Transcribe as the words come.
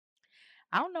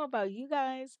I don't know about you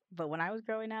guys, but when I was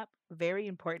growing up, very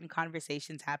important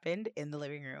conversations happened in the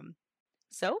living room.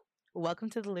 So, welcome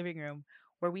to the living room,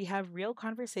 where we have real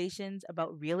conversations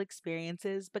about real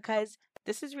experiences because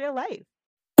this is real life.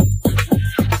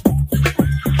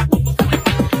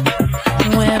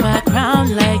 Wear my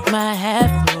crown like my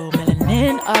afro,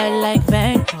 melanin art like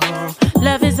Van Gogh.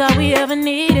 Love is all we ever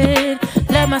needed.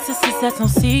 Love my sisters, that's no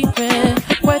secret.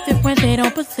 Worth it when they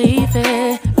don't believe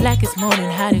it. Black is more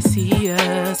than how they see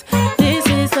us. This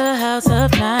is the house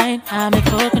of nine. I'm in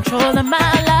full control of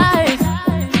my life.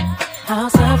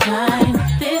 House of nine.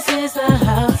 This is the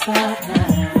house of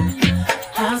nine.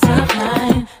 House of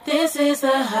nine. This is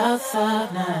the house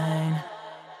of nine.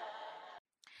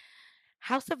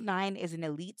 House of Nine is an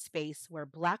elite space where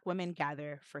Black women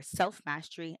gather for self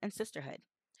mastery and sisterhood.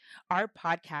 Our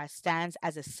podcast stands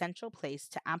as a central place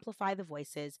to amplify the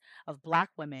voices of Black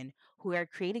women who are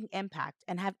creating impact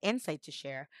and have insight to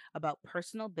share about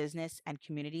personal business and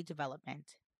community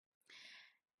development.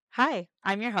 Hi,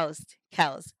 I'm your host,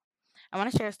 Kels. I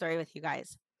want to share a story with you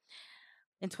guys.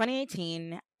 In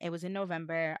 2018, it was in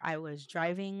November. I was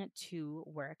driving to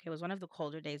work. It was one of the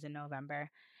colder days in November,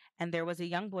 and there was a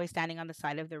young boy standing on the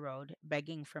side of the road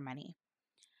begging for money.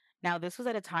 Now, this was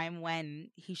at a time when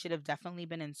he should have definitely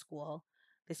been in school.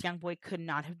 This young boy could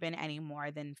not have been any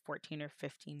more than 14 or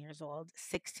 15 years old,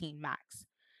 16 max.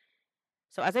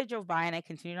 So, as I drove by and I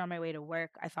continued on my way to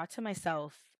work, I thought to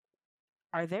myself,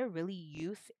 are there really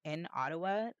youth in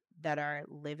Ottawa that are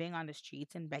living on the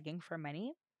streets and begging for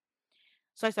money?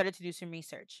 So, I started to do some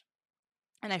research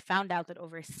and I found out that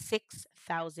over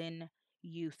 6,000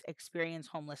 youth experience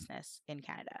homelessness in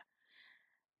Canada.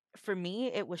 For me,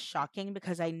 it was shocking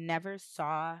because I never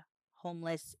saw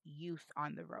homeless youth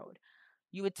on the road.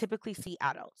 You would typically see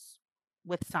adults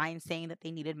with signs saying that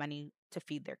they needed money to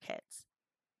feed their kids.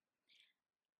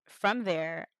 From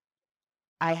there,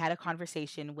 I had a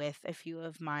conversation with a few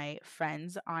of my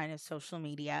friends on social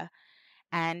media,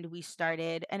 and we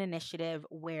started an initiative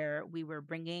where we were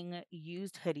bringing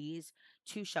used hoodies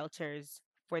to shelters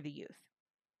for the youth.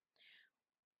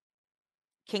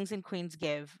 Kings and Queens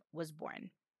Give was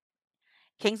born.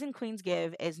 Kings and Queens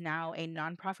Give is now a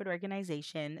nonprofit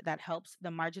organization that helps the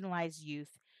marginalized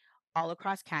youth all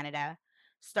across Canada,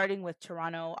 starting with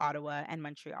Toronto, Ottawa, and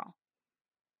Montreal.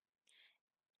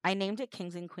 I named it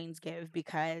Kings and Queens Give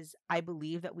because I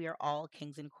believe that we are all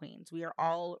kings and queens. We are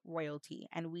all royalty,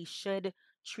 and we should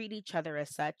treat each other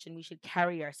as such, and we should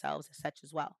carry ourselves as such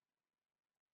as well.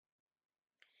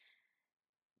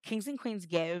 Kings and Queens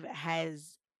Give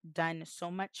has done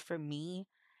so much for me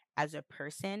as a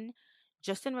person,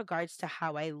 just in regards to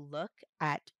how I look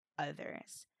at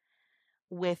others.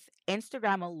 With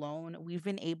Instagram alone, we've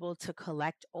been able to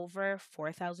collect over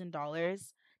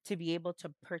 $4,000 to be able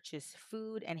to purchase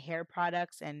food and hair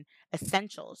products and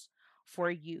essentials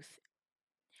for youth.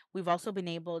 We've also been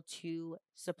able to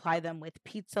supply them with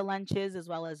pizza lunches as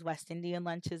well as West Indian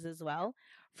lunches as well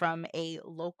from a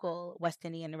local West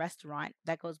Indian restaurant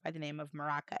that goes by the name of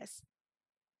Maracas.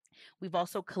 We've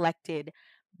also collected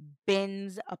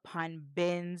bins upon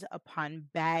bags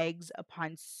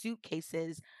upon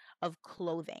suitcases of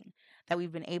clothing that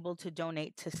we've been able to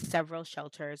donate to several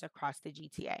shelters across the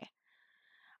GTA.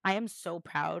 I am so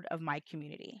proud of my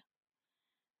community.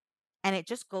 And it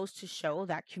just goes to show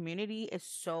that community is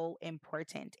so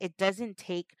important. It doesn't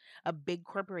take a big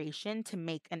corporation to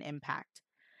make an impact.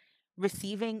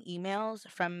 Receiving emails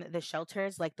from the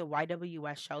shelters like the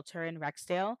YWS shelter in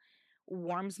Rexdale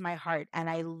warms my heart, and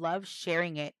I love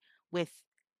sharing it with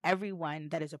everyone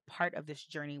that is a part of this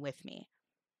journey with me.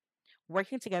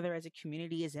 Working together as a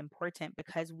community is important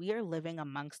because we are living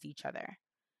amongst each other.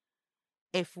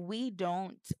 If we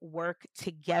don't work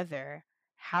together,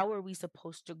 how are we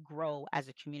supposed to grow as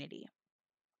a community?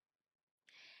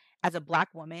 As a Black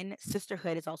woman,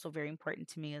 sisterhood is also very important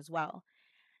to me as well.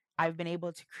 I've been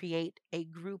able to create a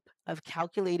group of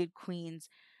calculated queens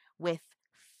with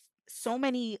so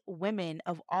many women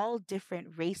of all different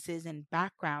races and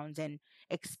backgrounds and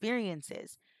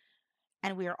experiences.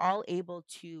 And we are all able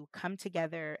to come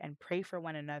together and pray for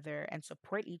one another and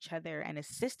support each other and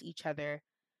assist each other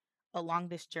along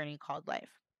this journey called life.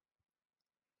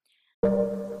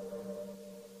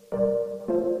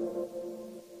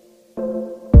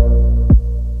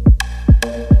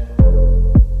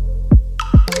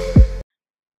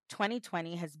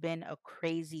 2020 has been a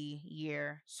crazy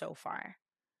year so far.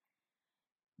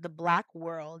 The Black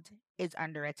world is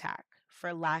under attack,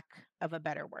 for lack of a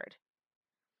better word.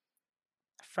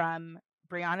 From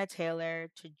Breonna Taylor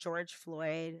to George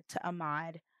Floyd to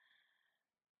Ahmaud,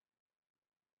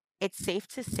 it's safe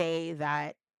to say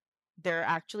that there are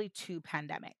actually two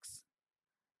pandemics.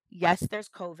 Yes, there's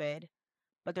COVID,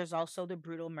 but there's also the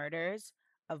brutal murders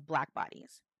of Black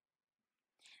bodies.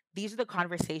 These are the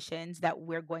conversations that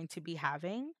we're going to be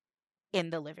having in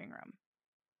the living room.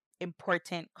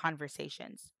 Important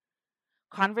conversations,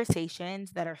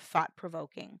 conversations that are thought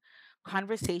provoking,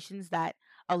 conversations that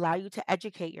allow you to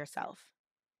educate yourself.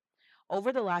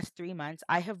 Over the last 3 months,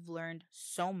 I have learned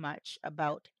so much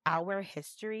about our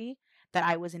history that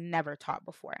I was never taught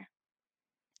before.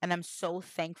 And I'm so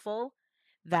thankful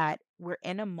that we're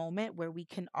in a moment where we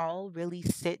can all really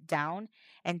sit down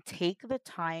and take the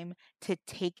time to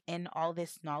take in all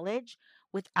this knowledge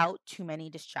without too many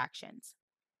distractions.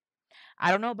 I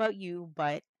don't know about you,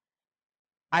 but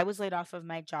I was laid off of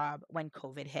my job when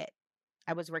COVID hit.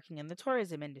 I was working in the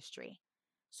tourism industry.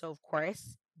 So, of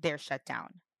course, they're shut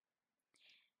down.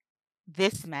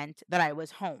 This meant that I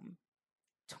was home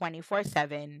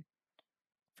 24/7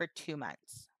 for 2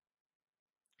 months.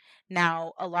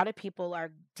 Now, a lot of people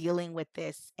are dealing with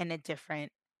this in a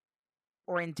different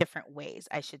or in different ways,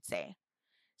 I should say.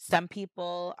 Some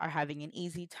people are having an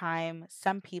easy time.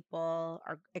 Some people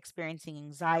are experiencing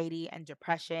anxiety and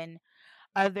depression.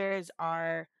 Others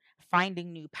are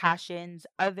finding new passions.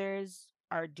 Others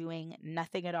are doing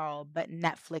nothing at all but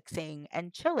Netflixing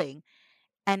and chilling.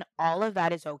 And all of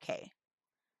that is okay.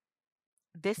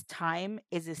 This time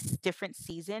is a different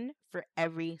season for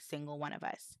every single one of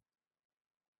us.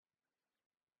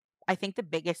 I think the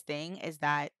biggest thing is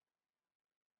that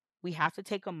we have to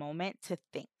take a moment to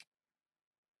think.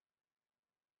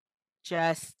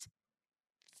 Just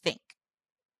think.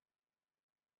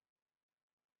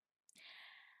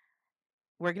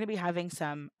 We're going to be having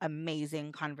some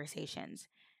amazing conversations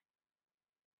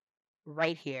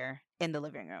right here in the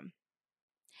living room.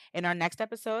 In our next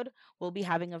episode, we'll be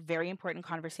having a very important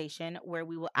conversation where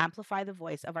we will amplify the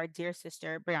voice of our dear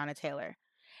sister, Breonna Taylor,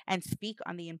 and speak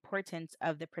on the importance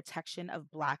of the protection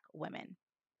of Black women.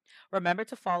 Remember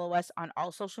to follow us on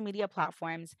all social media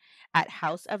platforms at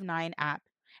House of Nine app,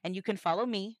 and you can follow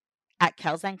me at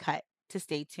Kels and Cut to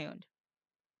stay tuned.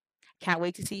 Can't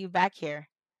wait to see you back here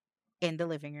in the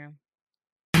living room.